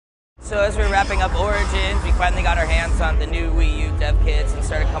So as we're wrapping up Origins, we finally got our hands on the new Wii U dev kits and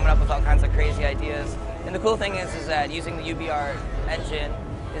started coming up with all kinds of crazy ideas. And the cool thing is that using the UBR engine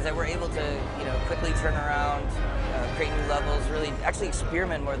is that we're able to, quickly turn around, create new levels, really actually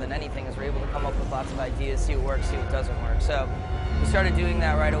experiment more than anything, as we're able to come up with lots of ideas, see what works, see what doesn't work. So we started doing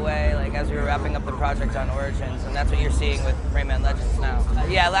that right away, like as we were wrapping up the project on Origins, and that's what you're seeing with Rayman Legends now.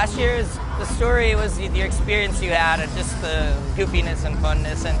 Yeah, last year's the story was the experience you had, and just the goofiness and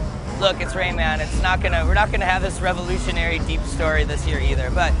funness. And look, it's Rayman. We're not gonna have this revolutionary deep story this year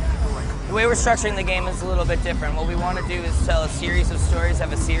either. But the way we're structuring the game is a little bit different. What we want to do is tell a series of stories,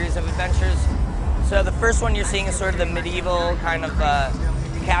 have a series of adventures. So the first one you're seeing is sort of the medieval kind of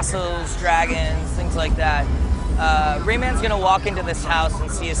castles, dragons, things like that. Rayman's gonna walk into this house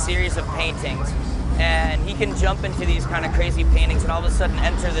and see a series of paintings, and he can jump into these kind of crazy paintings and all of a sudden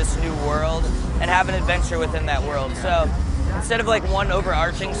enter this new world and have an adventure within that world. So instead of like one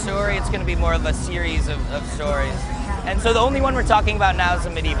overarching story, it's gonna be more of a series of stories. And so the only one we're talking about now is the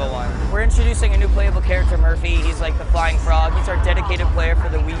medieval one. We're introducing a new playable character, Murphy. He's like the flying frog. He's our dedicated player for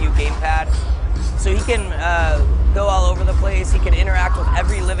the Wii U gamepad. So he can go all over the place. He can interact with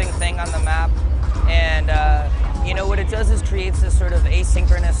every living thing on the map. And what it does is creates this sort of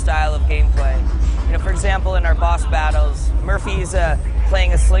asynchronous style of gameplay. For example, in our boss battles, Murphy's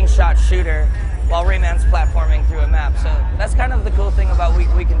playing a slingshot shooter while Rayman's platforming through a map. So that's kind of the cool thing about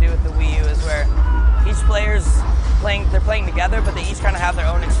what we can do with the Wii U, is where each player's playing together, but they each kind of have their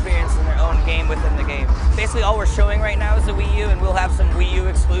own experience and their own game within the game. Basically, all we're showing right now is the Wii U, and we'll have some Wii U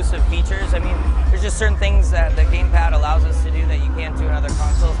exclusive features. I mean, there's just certain things that the gamepad allows us to do that you can't do in other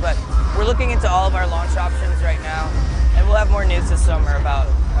consoles, but we're looking into all of our launch options right now, and we'll have more news this summer about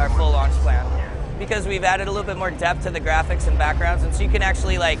our full launch plan, because we've added a little bit more depth to the graphics and backgrounds, and so you can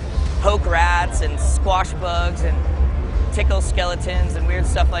actually like poke rats and squash bugs and tickle skeletons and weird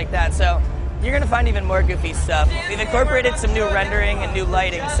stuff like that. So you're going to find even more goofy stuff. We've incorporated some new rendering and new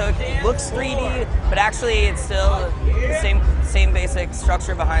lighting, so it looks 3D, but actually it's still the same basic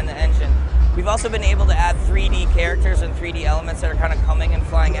structure behind the engine. We've also been able to add 3D characters and 3D elements that are kind of coming and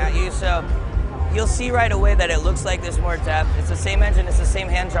flying at you, so you'll see right away that it looks like there's more depth. It's the same engine, it's the same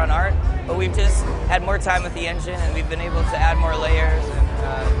hand-drawn art, but we've just had more time with the engine, and we've been able to add more layers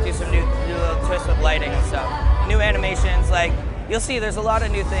and do some new little twists with lighting and stuff. New animations, like, you'll see there's a lot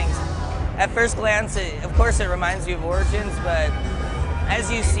of new things. At first glance, of course it reminds you of Origins, but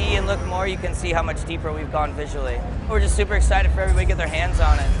as you see and look more, you can see how much deeper we've gone visually. We're just super excited for everybody to get their hands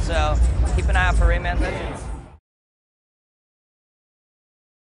on it, so keep an eye out for Rayman Legends.